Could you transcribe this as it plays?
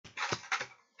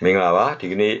Mingava,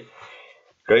 Tigni,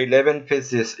 grade 11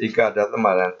 physics, Ika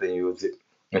Dazamaran thing use it.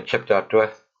 Chapter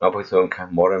 12,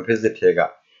 Opposite Modern Physics,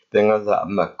 then as a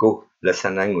Mako,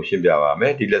 lesson 9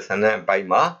 Mushimbia, the lesson 9 by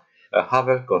Ma, a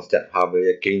Harvard constant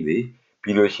Harvard Kingly,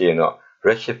 Piloshino,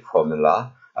 redshift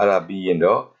formula, Arabi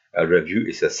a review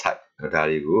is a site,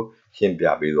 Notarigo,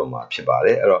 Shimbia Biloma,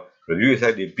 Chibare, review is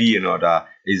like the B in order,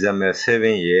 exam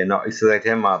 7 year, no, it's like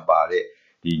Emma Bari,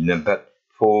 the number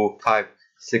 4, 5,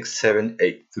 6, 7,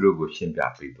 8 through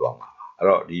Shimbia Biloma.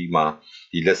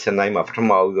 The lesson 9 of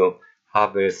tomorrow,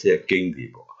 Harvard say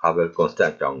Kingly, Harvard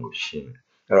constant down with Shim.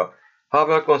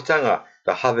 Harvard constant,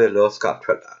 the Harvard law scott,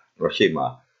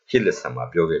 Roshima,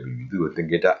 Hillisama, Bioga, we do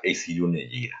think it a AC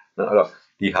unit year.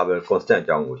 The Harvard constant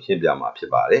down with Shimbia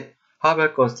Pibare.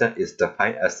 Harvard constant is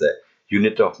defined as a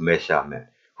unit of measurement,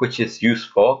 which is used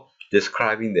for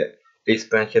describing the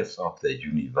expansions of the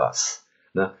universe.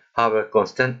 Now, Harvard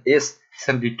constant is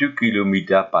 72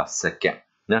 kilometers per second.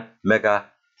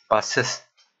 Megapasses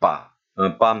per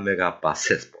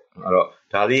megapasses.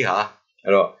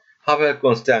 Harvard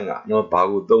constant no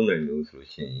bagu don't know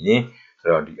solution.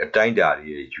 The time that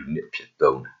unit pit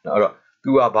down.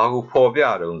 Do a bagu for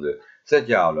the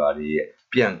set out the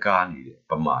Piancani,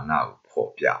 Pamana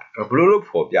for Pia, a blue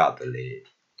for Pia the lay.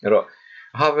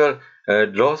 Harvard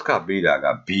lost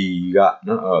Cabrida, B got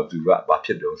no to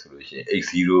Baptist solution,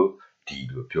 A0 D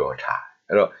pure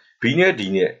tie. Pina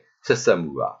Dine,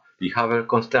 Sessamua, the Harvard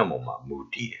constant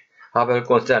moody. Harvard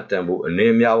constant tempo, a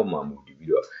name Yawma moody,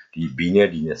 the Bina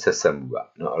Dine Sessamua,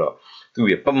 no, to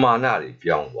be Pamanari,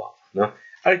 young one. No,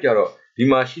 I got the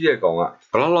Machida Gonga,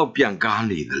 Prolo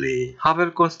Piancani the lay.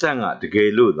 Harvard constant the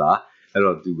gay Luda,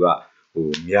 and Duga,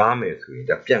 who Miame,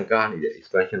 the Piancani, the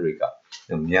expansion riga,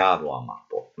 and Miadwa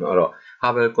Mapo. No,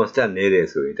 Harvard constant nere,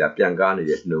 so the Piancani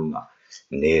is Nunga,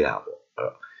 Nera.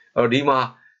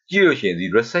 Dima. The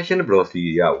recession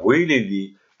velocity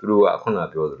willingly through a corner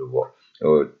of the war.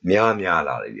 Mia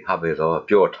have it all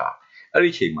pure tar. I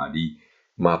reach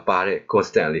my pare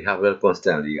constantly have it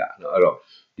constantly.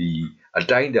 The a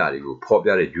dying daddy will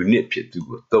popular unit pit to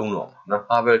go down. Now,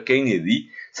 have a king the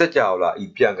such a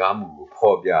Ipiangamu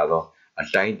popular a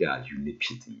dying dad unit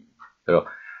pit.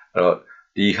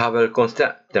 The have a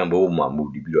constant tambo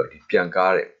mamu the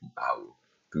Piancare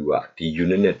to the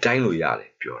unit time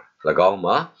pure.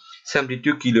 Lagoma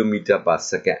 72 km per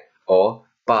second or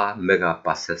per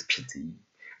megapasses PT.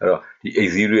 The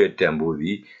A0 tempo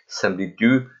the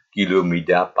 72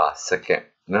 km per second.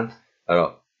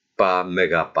 Per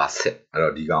megapasses.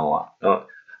 The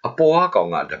a poa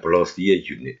gonga the velocity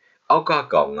unit. Auka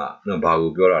gonga no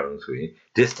bagu pura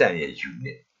distance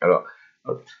unit.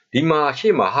 The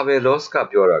Shima have a loss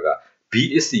cap yoraga.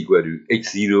 B is equal to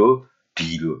H0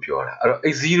 D pure.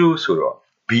 H0 suro.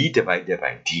 B divided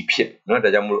by D pit, not the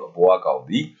Jamul walk of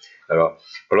the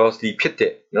velocity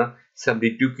pit, no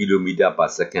 72 km per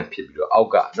second pit,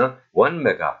 Auga, no 1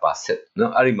 megapasset,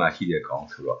 no Arimahida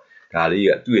council,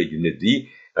 Galia to a unit D,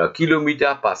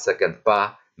 kilometer per second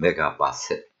per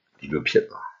megapasset, pit.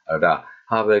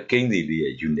 Have a kingly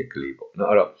unit label.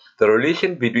 No, the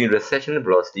relation between recession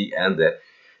velocity and the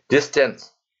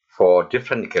distance for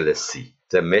different galaxies,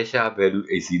 the measure value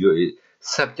A0 is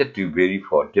subject to vary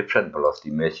for different velocity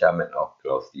measurement of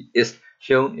velocity is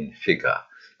shown in figure.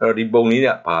 The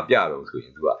bonina papiaro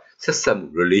into a system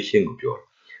relation of your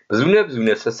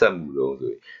Bazuna system.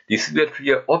 The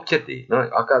symmetry object, no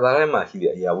Akadama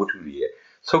here, Yavutu,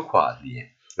 so quasi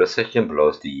recession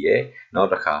velocity, not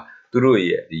the car through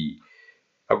the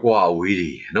Agua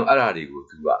weedy, no Aradi go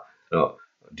to no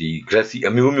the glassy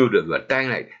amumu the time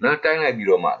like, not time like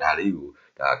Biroma, Dalibu.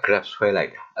 Crabs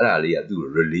twilight, Aralia do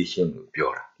relation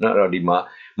pure. Not Rodima,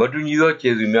 but when you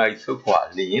unite so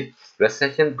quietly,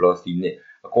 recession velocity,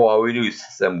 a coawidu is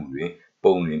some movie,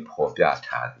 bone in poor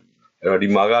Piatadi.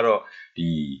 Rodimagaro,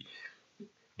 the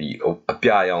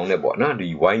Apia on the board, not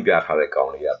the wine beer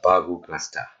county, a Bago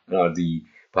cluster, not the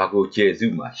Bago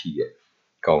Jezuma, she did.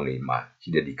 County ma,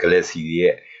 she did the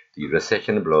Calesi, the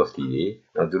recession velocity,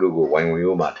 not to go wine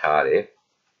wheel matare,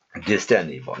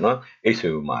 distant, no, it's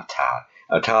matar.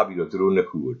 A tabi of the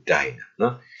Runaku dine,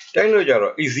 no? Dino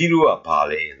Jaro is zero a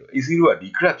parley, is zero a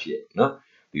decrepit, no?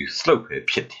 The slope a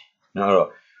pit.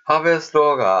 No, harvest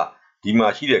log the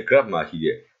machine, grab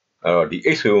machine, the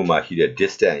exo machine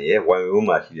distant, yeah, one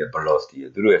machine velocity,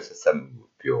 the rest is some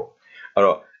pure.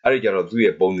 Arijaro do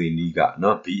a bony niga,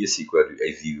 not B is equal to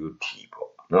A0 T,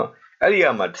 no?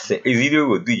 Aria might say A0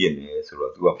 would be in so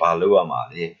to a paloa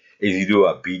male, A0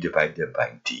 a B divided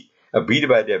by T. A B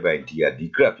divided by D a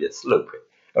decrepit slope.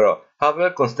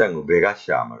 Harvard constant Bega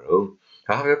Shamaro,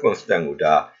 Harvard constant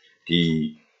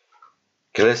the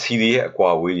Glacier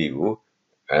qua Williu,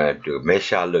 to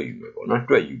measure လို့ယူမယ်ပေါ့နော်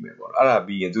တွက်ယူမယ်ပေါ့အဲ့ဒါ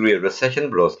ပြီးရင်သူတို့ရဲ့ recession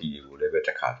velocity တွေကိုလည်းပဲတ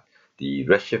စ်ခါဒီ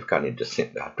redshift ကနေတစ်ဆင့်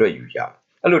ဒါတွက်ယူရ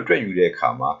အဲ့လိုတွက်ယူတဲ့အခါ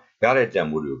မှာရတဲ့တန်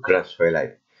ဖိုးတွေကို graph ဆွဲလို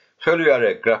က်ဆွဲလို့ရ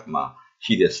တဲ့ graph မှာ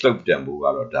ရှိတဲ့ slope တန်ဖိုးက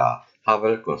တော့ဒါ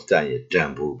Havel constant ရဲ့တ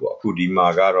န်ဖိုးပေါ့အခုဒီမှာ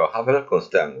ကတော့ Havel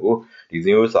constant ကိုဒီသ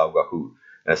င်ရိုးစာအုပ်ကအခု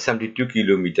72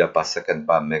 km per second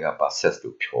per megaparsec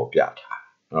လို့ပြောပြထား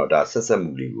အဲ့တော့ဒါဆက်ဆက်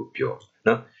မှုလေးကိုပြော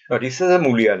နော်အဲ့တော့ဒီဆက်ဆက်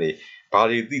မှုလေးကနေဘာ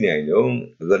တွေသိနိုင်တော့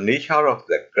the nature of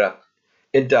the graph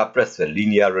interprets the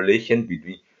linear relation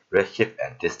between redshift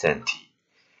and distance t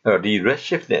အဲ့တော့ဒီ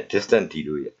redshift နဲ့ distance t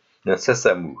တို့ရဲ့ဆက်ဆ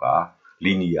က်မှုဟာ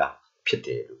linear ဖြစ်တ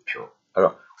ယ်လို့ပြောအဲ့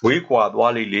တော့ဝေးကွာ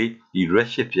သွားလေးလေးဒီ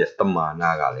redshift ရဲ့ပမာဏ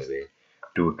ကလည်းပဲ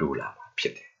တိုးလာမှာဖြ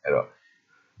စ်တယ်အဲ့တော့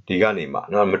ဒီကနေမှ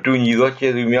နော်မတူညီသောကျေ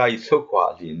စုများ၏ဆုတ်ခွာ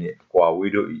ခြင်းနှင့်အကွာ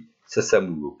ဝေးတို့၏ဆက်ဆက်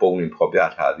မှုကိုပုံရင်ဖော်ပြ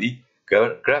ထားသည်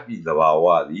graph ၏သဘာဝ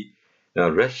သည်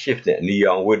redshift နဲ့အနီ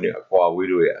ရောင်ဝိတ်နဲ့အကွာဝေး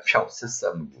တို့ရဲ့အဖြောင့်ဆက်ဆ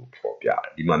က်မှုကိုဖော်ပြတယ်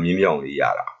ဒီမှာမြင်းမြောင်လေးရ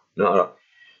တာနော်အဲ့တော့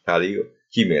ဒါလေးကို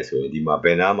ကြည့်မယ်ဆိုရင်ဒီမှာဘ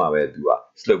ယ်နားမှာပဲသူက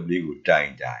slope လေးကိုတိုင်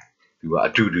သူကအ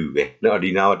တူတူပဲနော်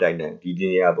ဒီနားမှာတိုင်ဒီနေ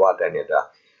ရာသွားတိုင်နေတာ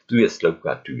သူ့ရဲ့ slope က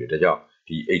တူတယ်ဒါကြောင့်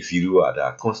ဒီ x0 ကဒါ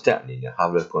constant အနေနဲ့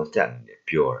Havel constant အနေနဲ့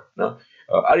ပြောတာနော်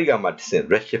အဲ့ဒီကမှတစ်ဆင့်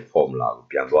redshift formula ကို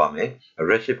ပြန်သွားမယ်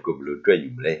redshift ကိုဘယ်လိုတွက်ယူ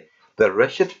မလဲ the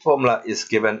redshift formula is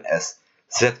given as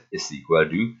z is equal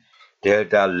to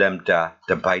delta lambda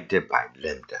divided by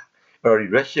lambda အဲ့တော့ဒီ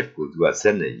redshift ကိုသူက z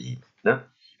နဲ့ရေးနော်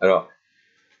အဲ့တော့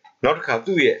နောက်တစ်ခါ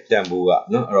သူ့ရဲ့တန်ဖိုးက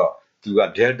နော်အဲ့တော့သူက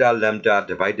delta lambda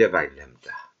divided by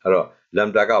lambda အဲ့တော့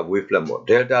lambda က wavelength ပေါ့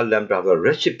delta lambda ဆိုတော့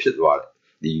redshift ဖြစ်သွားတယ်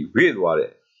ဒီဝေ့သွား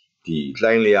တဲ့ဒီ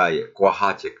လှိုင်းလျာရဲ့ကွာဟ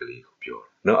ချက်ကလေးကိုပြော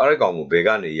နော်အဲ့ဒါကောင်ကိုဘယ်က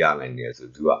နေရနိုင်လဲဆို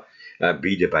သူက b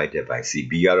divided by c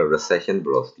b ကတော့ recession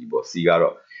velocity ပေါ့ c က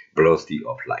တော့ velocity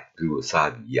of light သူကိုစ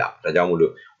ပြီးရဒါကြောင့်မို့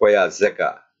လို့ where z က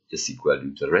is equal to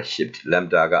the redshift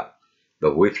lambda က the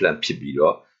wavelength ဖြစ်ပြီး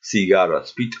တော့ c ကတော့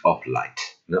speed of light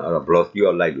နော်အဲ့တော့ velocity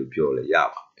of light လို့ပြောလဲရ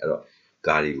ပါအဲ့တော့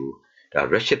ဒါတွေကိုဒါ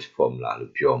redshift formula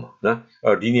လို့ပြောမှာနော်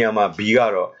အဲ့တော့ဒီနေရာမှာ b က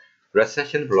တော့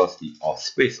recession velocity of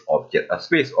space object a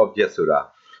space object ဆိုတာ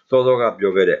စောစောက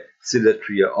ပြောခဲ့တဲ့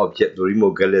celestial object တို့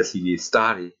remote galaxy တွေ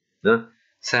star တွေနော်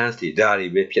suns တွေဒါတွေ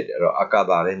ပဲဖြစ်တယ်အဲ့တော့အာကာ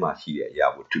သထဲမှာရှိတဲ့အရာ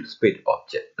ကို space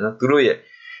object နော်သူတို့ရဲ့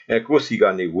ကိုယ်စီက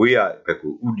နေဝေးရဘက်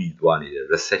ကိုဥတီသွားနေတဲ့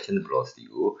recession velocity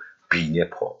ကို b နဲ့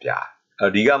ဖော်ပြ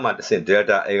အဲ့ဒီကမှတစ်ဆင့်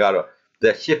delta a ကတော့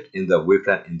the shift in the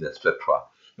wavelength in the spectra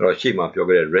အဲ့တော့ရှေ့မှာပြော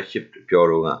ခဲ့တဲ့ redshift ပြော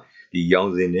တော့ကဒီရောင်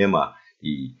စဉ်ထဲမှာ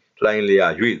ဒီလှိုင်းလျာ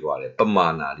ရွေ့သွားတဲ့ပမာ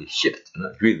ဏလေး shift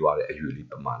နော်ရွေ့သွားတဲ့အရွေ့လေး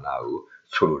ပမာဏကို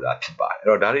ဆိုလိုတာဖြစ်ပါတယ်အဲ့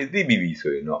တော့ဒါတွေသိပြီးပြီ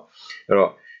ဆိုရင်တော့အဲ့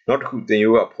တော့နောက်တစ်ခုသင်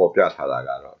ရိုးကဖော်ပြထားတာက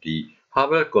တော့ဒီ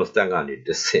Havel constant ကနေတ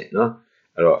စ်ဆင့်နော်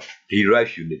အဲ့တော့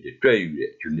derived unit တွေတွက်ယူ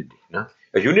တဲ့ unit တွေနော်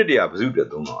unit တွေကဘယ်သူအတွက်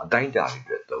သုံးတော့အတိုင်းအတာတွေအ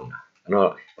တွက်သုံးတာအဲ့တော့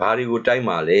ဘာတွေကိုတိုင်း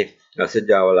မှာလဲစ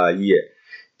ကြဝဠာကြီးရဲ့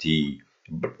ဒီ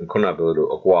ခုနပြောလို့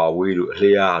အကွာဝေးလို့အ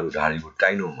လျားလို့ဒါတွေကိုတို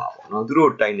င်းတော့မှာပေါ့နော်သူ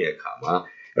တို့တိုင်းတဲ့အခါမှာ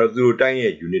အဲ့တော့သူတို့တိုင်း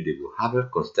ရဲ့ unit တွေကို Havel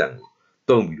constant ကို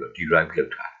သုံးပြီးတော့ derive လု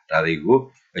ပ်ထားတာဒါတွေကို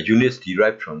units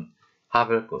derived from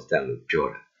Havel constant လို့ပြော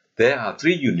တာ there are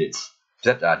 3 units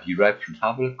that are derived from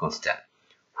Havel constant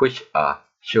which are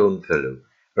shown below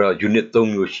အဲ့တော့ unit 3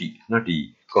မျိုးရှိနော်ဒီ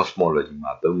cosmology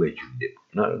မှာသုံးတဲ့ unit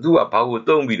နော်သူကဘာကို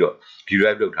သုံးပြီးတော့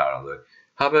derive လုပ်ထားတာဆို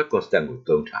Havel constant ကို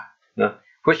သုံးထားနော်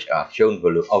which are shown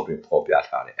below အောက်တွင်ဖော်ပြ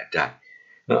ထားတဲ့အတိုင်း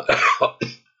နော်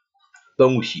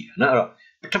သုံးခုရှိတယ်နော်အဲ့တော့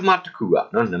ပထမတစ်ခုက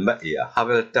နော်နံပါတ် A က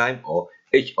Havel time or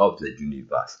age of the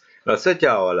universe အဲ့တော့စကြ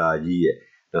ဝဠာကြီးရဲ့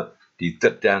နော်ဒီသ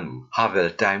က်တမ်းကို Havel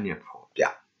time နဲ့ဖော်ပြ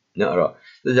နော်အဲ့တော့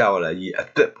စကြဝဠာကြီးအ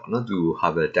သက်ပေါ့နော်သူကို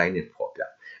Havel time နဲ့ဖော်ပြ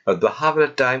the Havel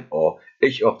time or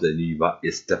age of the universe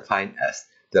is defined as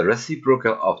the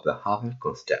reciprocal of the Havel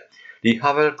constant ဒီ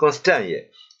Havel constant ရဲ့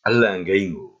အလံကိန်း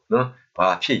ကိုနော်ဘာ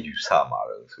ဖြစ်ယူဆမှာ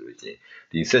လဲဆိုလို့ချင်း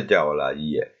ဒီစကြဝဠာ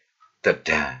ကြီးရဲ့သက်တ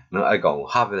မ်းနော်အဲ့ကောင်ကို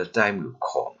Havel time လို့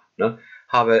ခေါ်မှာနော်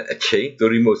Havel အချိန်သူ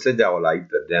ဒီမို့စကြဝဠာကြီး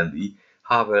သက်တမ်းဒီ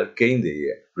Havel ကိန်းတွေ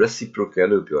ရဲ့ reciprocal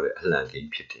လို့ပြောတဲ့အလံကိန်း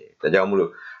ဖြစ်တယ်ဒါကြောင့်မို့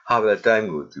လို့ Havel time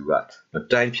ကိုသူက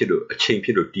time ဖြစ်လို့အချိန်ဖြ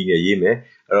စ်လို့တည်နေရေးမယ်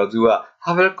အဲ့တော့သူက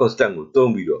Havel constant ကို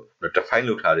သုံးပြီးတော့ define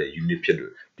လုပ်ထားတဲ့ unit ဖြစ်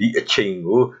လို့ဒီအချိန်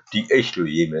ကိုဒီ h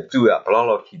လို့ရေးမယ်သူကဘယ်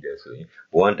လောက်ရှိတယ်ဆိုရင်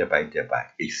1 divided by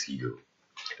h0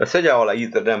 ဆက်ကြဝဠာ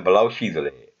ကြီးသက်တမ်းဘယ်လောက်ရှိသ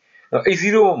လဲနော်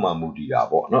h0 မှာမူတည်တာ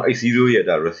ပေါ့နော် h0 ရဲ့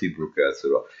ဒါ reciprocal ဆို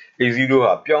တော့ h0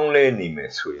 ဟာပြောင်းလဲနေမ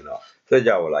ယ်ဆိုရင်တော့စကြ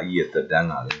ဝဠာကြီးရဲ့သက်တမ်း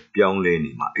ကလည်းပြောင်းလဲ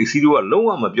နေမှာ h0 ကလုံး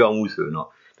ဝမပြောင်းဘူးဆိုရင်တော့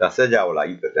ဒါစကြဝဠာ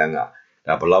ကြီးသက်တမ်းက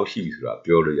ဒါဘယ်လောက်ရှိပြီဆိုတာ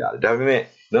ပြောလို့ရတယ်ဒါပေမဲ့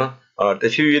နော်တ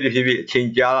ဖြည်းဖြည်းအချိန်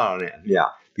ကြာလာတဲ့အမျှ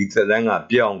ဒီသက်တမ်းက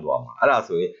ပြောင်းသွားမှာအဲ့ဒါ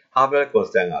ဆိုရင် Havel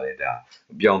constant ကလည်းဒါ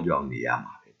ပြောင်းနေရ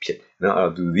မှာပဲဖြစ်တယ်နော်အဲ့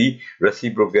တော့သူဒီ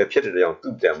reciprocal ဖြစ်တဲ့ကြောင့်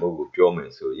သူ့တန်ဖိုးကိုပြောမ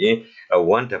ယ်ဆိုရင်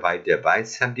1 divided by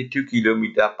 72 km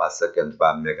per second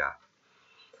per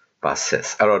megaparsec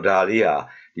အဲ့တော့ဒါလေးဟာ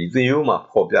ဒီသင်ရိုးမှာ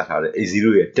ဖော်ပြထားတဲ့ A0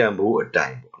 ရဲ့တန်ဖိုးအတို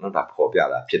င်းပေါ့နော်ဒါဖော်ပြ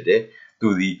တာဖြစ်တယ်သူ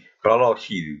ဒီဘယ်လောက်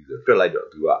ရှိသူဆိုတွက်လိုက်တော့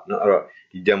သူကနော်အဲ့တော့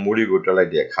ဒီတန်ဖိုးလေးကိုတွက်လို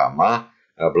က်တဲ့အခါမှာ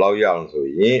ဘယ်လောက်ရအောင်ဆို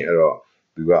ရင်အဲ့တော့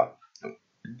သူက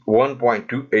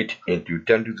 1.28 into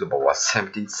 10 to the power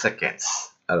 17 seconds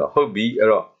အဲ့တော့ဟုတ်ပြီအဲ့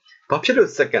တော့ဘာဖြစ်လို့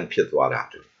second ဖြစ်သွားတာ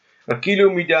လဲကီလို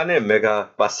မီတာနဲ့ mega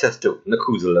per second တို့နှစ်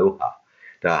ခုစလုံးဟာ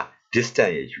ဒါ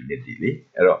distance ရဲ့ unit တွေလေ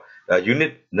အဲ့တော့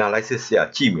unit analysis ဆရာ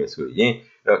ကြည့်မယ်ဆိုရင်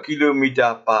ကီလိုမီတာ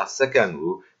per second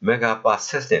ကို mega per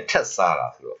second နဲ့ထပ်စားတာ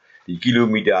ဆိုတော့ဒီကီလို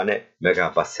မီတာနဲ့ mega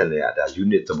per second နဲ့ဒါ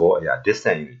unit သဘောအရာ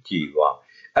distance ကိုကြည့်သွား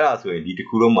အဲ့ဒါဆိုရင်ဒီတစ်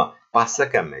ခုလုံးမှာ per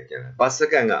second ပဲကျန်တယ် per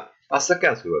second က per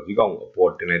second ဆိုတော့ဒီကောင်ကိုအ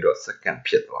ပေါ်တင်လိုက်တော့ second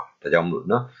ဖြစ်သွားဒါကြောင့်မလို့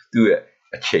နော်သူ့ရဲ့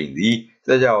အချိန်ဒီစ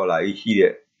ကြဝဠာကြီးရှိ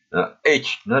တဲ့ h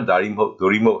နော်ဒါရီမဟု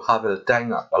တ် Hubble time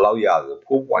ကဘယ်လောက်ရဆို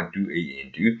 4.28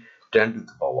 into 10 to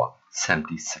the power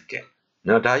 70 second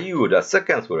နော်ဒါကြီးကိုဒါ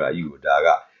second ဆိုတာကြီးကိုဒါက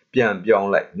ပြန်ပြောင်း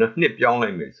လိုက်နော်နှစ်ပြောင်းလို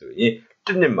က်မယ်ဆိုရင်တ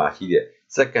စ်နှစ်မှာရှိတဲ့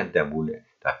second တန်ဖိုးနဲ့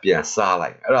ဒါပြန်စားလို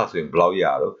က်အဲ့ဒါဆိုရင်ဘယ်လောက်ရ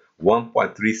တော့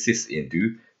 1.36 into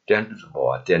 10 to the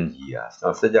power 10 years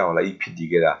နော်စကြဝဠာကြီးဖြစ်တည်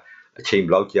ခဲ့တာအချိန်ဘ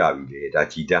ယ်လောက်ကြာပြီလဲဒါ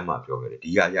ကြည်တမ်းမှာပြောခဲ့တယ်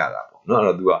ဒီကရတာပေါ့နော်အဲ့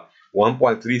တော့သူက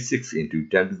 1.36 into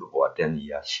 10 to the power 10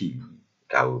 years ရှိပြီ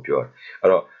ဒါကိုပြောတယ်အဲ့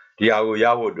တော့ဒီဟာကိုရ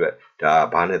ဖို့အတွက်ဒါ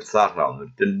ဘာနဲ့စထားအောင်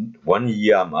1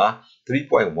 year မှာ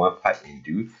 3.15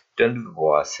 into 10 to the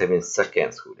power 7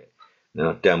 seconds ဆိုတယ်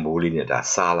နော်တန်ဖိုးလေးနဲ့ဒါ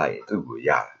စားလိုက်ရင်သူ့ကိုရ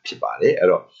တာဖြစ်ပါတယ်အဲ့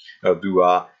တော့သူက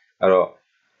အဲ့တော့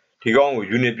ဒီကောင်ကို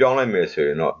unit ပြောင်းလိုက်မယ်ဆိုရ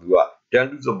င်တော့သူက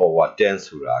10 to the power 10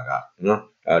ဆိုတာကနော်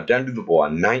10 to the power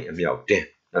 9အမြောက်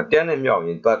10နော်10နဲ့မြောက်ရ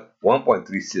င်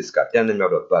 1.36 က10နဲ့မြော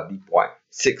က်တော့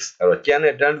 30.6 အဲ့တော့10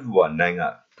နဲ့10 to the power 9က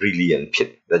brilliant ဖြစ်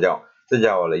ဒါကြောင့်စကြ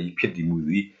ဝဠာကြီးဖြစ်တည်မှုသ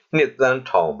ည်နှစ်သန်း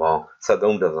ထောင်ပေါင်း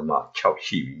 73.6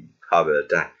 ရှိပြီ Hubble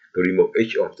time ဒါရီမို့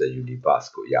H of the universe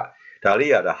ကိုရဒါ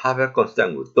လေးကဒါ Hubble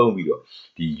constant ကိုသုံးပြီးတော့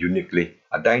ဒီ unit လေး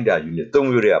အတိုင်းတာ unit သုံး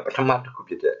မျိုးတွေကပထမတစ်ခု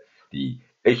ဖြစ်တဲ့ဒီ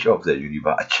H of the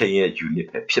universe အချိန်ရဲ့ unit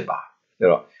ပဲဖြစ်ပါအဲ့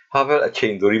တော့ Hubble အချိ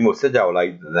န်ဒါရီမို့စကြဝဠာ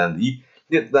ကြီးသန်းသည်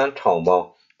နှစ်သန်းထောင်ပေါင်း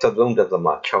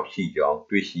 73.6 ရှိကြောင်း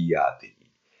တွေ့ရှိရသည်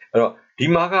အဲ့တော့ဒီ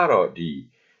မှာကတော့ဒီ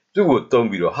သူ့ကိုသုံး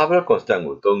ပြီးတော့ Hubble constant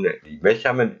ကိုသုံးတဲ့ဒီ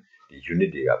measurement ဒီ unit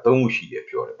တွေကသုံးခုရှိတယ်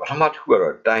ပြောတယ်ပထမတစ်ခုက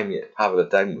တော့ time ရဲ့ Hubble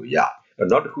time ကိုရ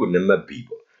နောက်တစ်ခုနံပါတ် B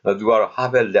ပေါ့နောက်သူကတော့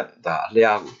Hubble length ဒါအ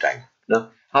လျားကိုတိုင်းနော်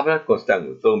Hubble constant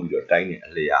ကိုသုံးပြီးတော့တိုင်းတဲ့အ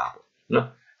လျားပေါ့နော်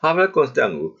Hubble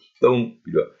constant ကိုသုံး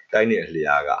ပြီးတော့တိုင်းတဲ့အ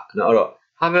လျားကနော်အဲ့တော့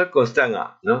Hubble constant က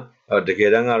နော်တကယ်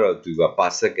တမ်းကတော့သူက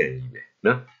per second ကြီးပဲ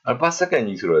နော်အဲ့ per second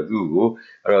ကြီးဆိုတော့သူ့ကို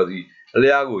အဲ့တော့ဒီအ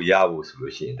လျားကိုရဖို့ဆို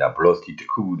လို့ရှိရင်ဒါ velocity တစ်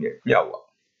ခုနဲ့မြောက်ပါ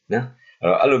နော်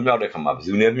အဲ့လိုမြောက်တဲ့ခါမှာဘယ်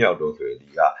သူနဲ့မြောက်တော့ဆိုရင်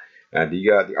ဒီ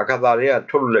အာကာသတွေက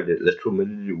ထုတ်လွှတ်လိုက်တဲ့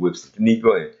electromagnetic waves ဒီနည်း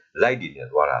ပြောရင် light တွေနဲ့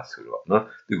သွားတာဆိုတော့နော်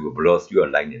သူကို velocity က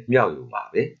light နဲ့မြောက်ရုံပါ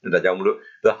ပဲဒါကြောင့်မလို့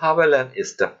the Hubble length is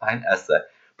defined as the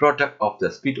product of the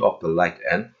speed of the light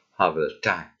and Hubble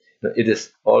time it is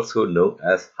also known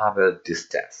as Hubble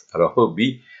distance အဲ့တော့ဟုတ်ပြီ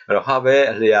အဲ့တော့ Hubble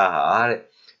အလျားဟာတဲ့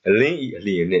အလင်းဤအ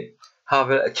လျင်နဲ့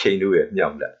Hubble အချိန်တို့ရဲ့မြော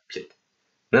က်လက်ဖြစ်တယ်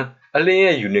နော်အလင်း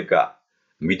ရဲ့ unit က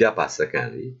meter per second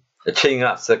လေအချိန်က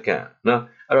second နော်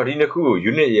အဲ့တော့ဒီနှစ်ခုကို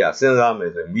unit ရစဉ်းစားမ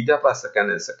ယ်ဆိုရင် meter per second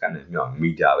နဲ့ second နဲ့မြောက်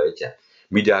meter ပဲကျန်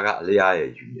meter ကအလျားရဲ့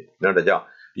unit နော်ဒါကြောင့်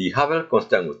ဒီ Hubble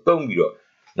constant ကိုသုံးပြီးတော့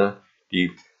နော်ဒီ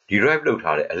derive လုပ်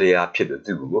ထားတဲ့အလျားဖြစ်တဲ့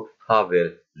သူကို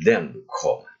Hubble length လို့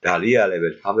ခေါ်ဒါလေးရလည်းပဲ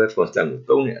Hubble constant ကို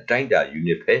သုံးတဲ့အတိုင်းတာ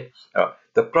unit ပဲအဲ့တော့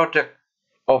the product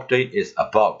of day is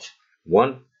about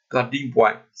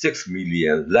 113.6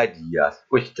 million light years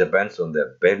which depends on the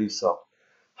values of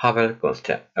Hubble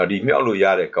constant အဲ့ဒီမြောက်လို့ရ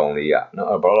တဲ့ကောင်လေးကနော်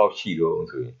ဘယ်လောက်ရှိတော့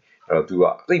ဆိုရင်အဲ့တော့သူက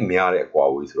သိများတဲ့အကွာ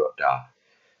ဝေးဆိုတော့ဒါ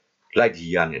light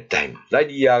year နဲ့တိုင်းပါ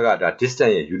light year ကဒါ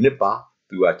distance ရဲ့ unit ပါ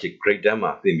သူက grade တန်း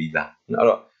မှာသင်ပြီးသားအဲ့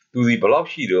တော့သူဒီဘယ်လောက်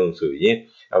ရှိတော့ဆိုရင်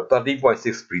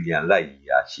 30.6 billion light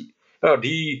year ရှိအဲ့တော့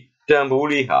ဒီတန်ဖိုး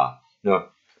လေးဟာနော်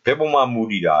ဘယ်ပုံမှာမူ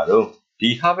တည်တာတော့ဒီ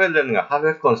Hubble length က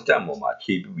Hubble constant ပေါ်မှာ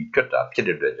ခြေပြီးထွက်တာဖြစ်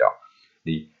တဲ့အတွက်ကြောင့်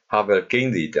ဒီ Hubble ကိ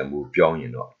န်းစီတန်ဖိုးပြောင်းရ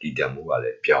င်တော့ဒီတန်ဖိုးကလ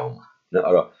ည်းပြောင်းပါနော်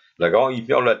အဲ့တော့၎င်းဤ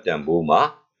မြောက်လက်တန်ဖိုးမှာ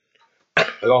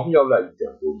၎င်းမြောက်လက်ဤတ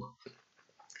န်ဖိုးမှာ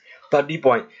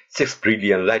 30.6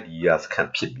 billion light years ခန့်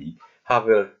ဖြစ်ပြီး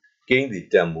Hubble ကိန်းစီ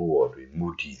တန်ဖိုးပေါ်တွင်မူ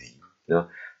တည်သည်နော်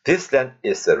this length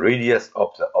is the radius of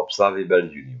the observable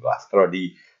universe အဲ့တော့ဒီ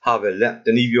Hubble length တ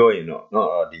နည်းပြောရင်တော့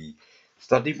နော်ဒီ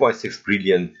 30.6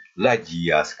 billion light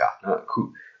years ကနော်အခု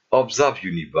observe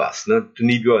universe နော်တန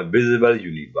ည်းပြောရင် visible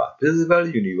universe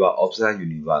observe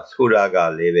universe ဆိုတာက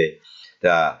လည်းပဲ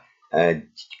ဒါ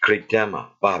grade တန်းမှာ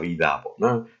ပါပြီးသားပေါ့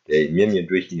နော်ဒီမျက်မြင်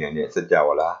တွေ့ရှိနိုင်တဲ့စကြဝ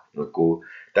ဠာကို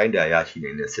တိုင်းတာရရှိ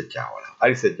နိုင်တဲ့စကြဝဠာ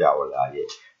အဲ့ဒီစကြဝဠာရဲ့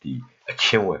ဒီအချ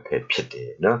င်းဝယ်ပဲဖြစ်တ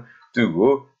ယ်နော်သူ့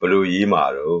ကိုဘယ်လိုရေးမှာ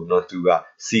တော့နော်သူက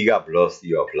c က velocity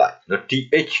of light နော်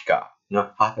th ကနော်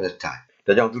Hubble time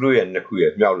ဒါကြောင့်သူတို့ရဲ့နှစ်ခု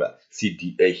ရဲ့မြောက်လက်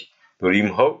CDH ဒိုရီမ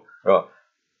ဟုတ်အဲ့တော့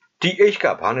TH က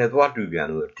ဘာနဲ့သွားတူပြန်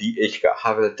လို့ TH က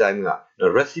Havel time က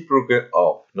reciprocal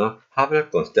of နော် Havel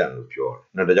constant လို့ပြောတယ်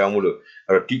နော်ဒါကြောင့်မို့လို့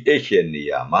အဲ့တော့ TH ရဲ့နေ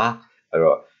ရာမှာအဲ့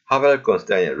တော့ Havel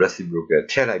constant ရဲ့ reciprocal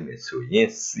ထည့်လိုက်မယ်ဆိုရင်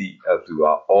CL2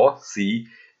 or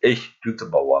CH to the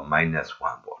power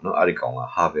 -1 ပေါ့နော်အဲ့ဒီကောင်က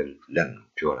Havel length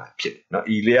ပြောတာဖြစ်တယ်နော်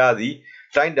ဤလျာသည်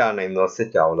တိုင်းတာနိုင်သောစက်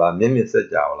ကြောလားမျက်မြင်စက်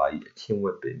ကြောလားဤအချင်းဝ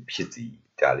က်ပင်ဖြစ်သည်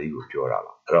ဒါလေးကိုပြောတာ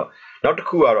ပါအဲ့တော့နောက်တစ်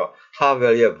ခုကတော့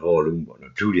Havel ရဲ့ volume ပေါ့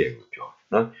နော်ဒုရယ်ကိုပြော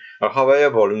နော်အဲ့ Havel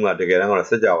ရဲ့ volume ကတကယ်တမ်းကတော့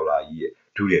စက်ကြောလားကြီးရဲ့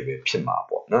ဒုရယ်ပဲဖြစ်မှာ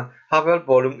ပေါ့နော် Havel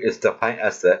volume is defined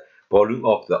as the volume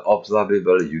of the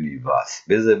observable universe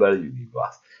visible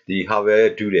universe ဒီ Havel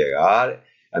ရဲ့ဒုရယ်က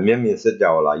အမျက်မြင်စက်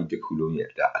ကြောလားကြီးတစ်ခုလုံးရဲ့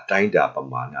ဒါအတိုင်းတာပ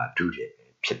မာဏဒုရယ်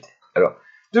ဖြစ်တယ်အဲ့တော့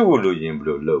သူ့ကိုလိုရင်ဘယ်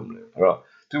လိုလုပ်မလဲအဲ့တော့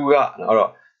သူကအဲ့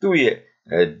တော့သူ့ရဲ့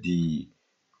ဒီ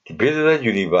visible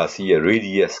universe ရဲ့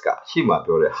radius ကရှေ့မှာ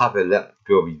ပြောတဲ့ Havel length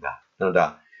ပြောပြီးသားနော်ဒါ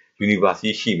universe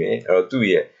ရှိမယ်အဲ့တော့သူ့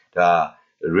ရဲ့ဒါ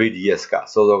radius က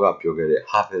စောစောကပြောခဲ့တဲ့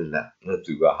Havel length နော်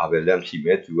သူက Havel length ရှိမ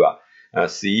ယ်သူက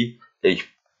CH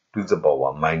to the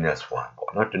power -1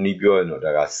 ပေါ့နော်တနည်းပြောရင်တော့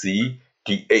ဒါက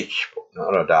CDH ပေါ့နော်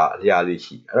အဲ့တော့ဒါအလျားလေး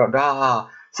ရှိအဲ့တော့ဒါဟာ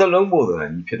စလုံးပုံစံ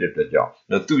ကြီးဖြစ်တဲ့အတွက်ကြောင့်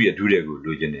သူ့ရဲ့ဒုတွေကို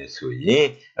လိုချင်နေဆိုရင်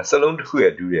စလုံးတစ်ခု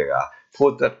ရဲ့ဒုတွေက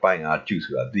 4 ပိုင်း R2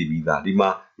 ဆိုတာသိပြီးသားဒီမှာ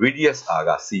radius R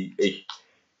က CH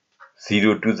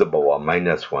 0 to the power -1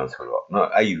ဆိုတော့เนาะ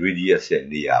အဲ့ဒီ radius ရဲ့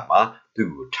နေရာမှာသူ့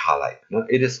ကိုထားလိုက်เนาะ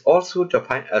it is also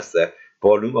defined as the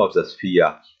volume of the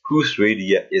sphere whose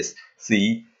radius is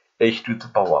CH to the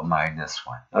power -1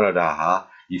အဲ့တော့ဒါဟာ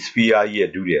ဒီ sphere ရဲ့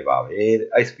ဒုတွေပါပဲ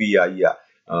အဲ့ sphere ကြီးက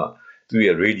သူ့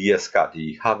ရဲ့ radius ကဒီ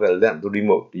Havel length သူဒီ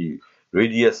မို့ဒီ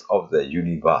radius of the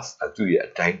universe သူ့ရဲ့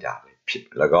အတိုင်းတာပဲဖြစ်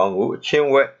၎င်းကိုအချင်း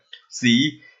ဝက်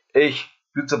CH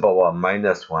to the power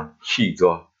 -1ရှိ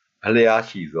သောအလျား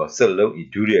ရှိသောစက်လုံးဤ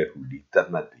ဒုရယ်ဟူသည်သတ်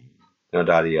မှတ်သည်နော်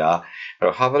ဒါတွေဟာအဲ့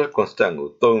တော့ Havel constant ကို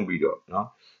သုံးပြီးတော့နော်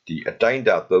ဒီအတိုင်း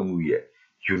တာသုံးမှုရဲ့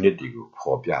unit တွေကို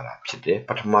ဖော်ပြတာဖြစ်တယ်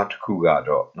ပထမတစ်ခုက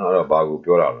တော့နော်အဲ့တော့ဘာကို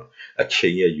ပြောတာလဲအချိ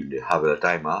န်ရဲ့ unit Havel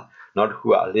time မှာနောက်တစ်ခု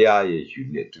ကအလျားရဲ့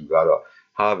unit သူကတော့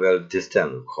Havel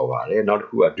distance လို့ခေါ်ပါတယ်နောက်တစ်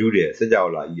ခုကဒုရယ်စကြဝ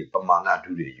ဠာကြီးပမာဏ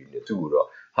ဒုရယ် unit သူ့ကိုတော့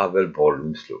Havel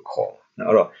volumes လို့ခေါ်နော်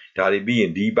အဲ့တော့ဒါတွေပြီးရ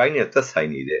င်ဒီဘိုင်းနဲ့သက်ဆိုင်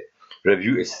နေတဲ့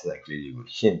review exercise လေးတွေကို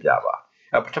ရှင်းပြပါ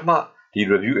ပထမဒီ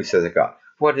review exercise က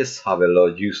what is Havel law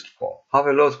used for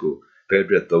Havel laws ကိုဘယ်အ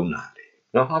တွက်သုံးတာလဲ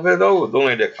နော် Havel law ကိုသုံး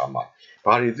လိုက်တဲ့အခါမှာ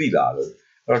ဘာတွေသိလာလို့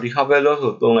အဲ့တော့ဒီ Havel law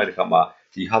ကိုသုံးလိုက်တဲ့အခါမှာ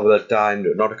ဒီ Havel time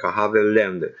တို့နောက်တစ်ခါ Havel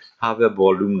length Havel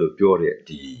volume လို့ပြောတဲ့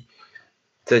ဒီ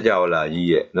စကြဝဠာကြီး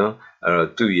ရဲ့နော်အဲ့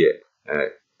တော့သူ့ရဲ့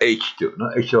H တို့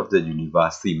နော် H of the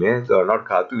universe သိမယ်ဆိုတော့နောက်တစ်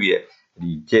ခါသူ့ရဲ့ဒီ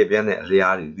ကျေပြန်းတဲ့အ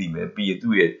လျားတွေသိမယ်ပြီးရင်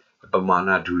သူ့ရဲ့ပမာဏ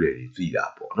ဒုတွေသိတာ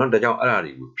ပေါ့နော်ဒါကြောင့်အဲ့ဒါ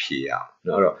တွေကိုဖြေရအောင်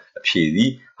နော်အဲ့တော့အဖြေသည်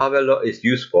Havel law is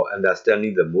used for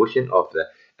understanding the motion of the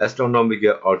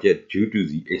astronomical object due to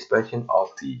the expansion of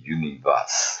the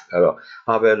universe အဲ့တော့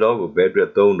Havel law ကိုဘယ်အတွက်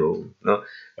သုံးလို့နော်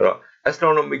အဲ့တော့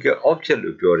astronomical object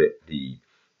လို့ပြောတဲ့ဒီ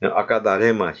နော်အာကာသထဲ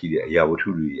မှာရှိတဲ့အရာဝတ္ထု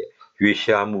တွေရဲ့ရွေ့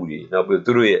ရှားမှုတွေနောက်ပြီး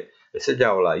သူတို့ရဲ့စကြ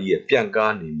ဝဠာကြီးရဲ့ပြန့်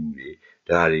ကားနေမှုတွေ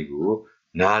ဒါတွေကို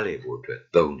နားလည်ဖို့အတွက်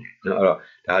သုံးတယ်နော်အဲ့တော့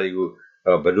ဒါတွေကို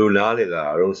ဘယ်လိုနားလည်တာ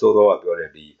တော့စိုးတော့ပြော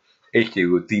တဲ့ဒီ H တွေ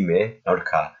ကိုသိမယ်နောက်တစ်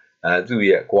ခါသူ့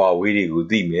ရဲ့အကွာဝေးတွေကို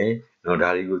သိမယ်နော်ဒါ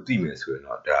တွေကိုသိမယ်ဆိုရင်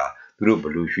တော့ဒါသူတို့ဘ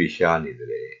ယ်လိုရွှေ့ရှားနေတယ်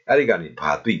လဲအဲ့ဒီကနေ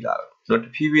ဘာသိလာတော့နော်တ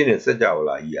ဖြည်းဖြည်းနဲ့စကြဝ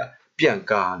ဠာကြီးကပြန့်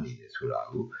ကားနေတယ်ဆိုတာ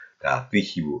ကိုဒါသိ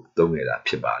ရှိဖို့သုံးနေတာ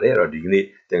ဖြစ်ပါတယ်အဲ့တော့ဒီကနေ့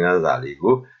သင်ခန်းစာလေး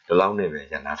ကိုဒီလောက်နဲ့ပဲ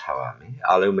ရန်နာထားပါမယ်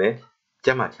အားလုံးပဲကျ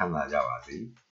န်းမာချမ်းသာကြပါစေ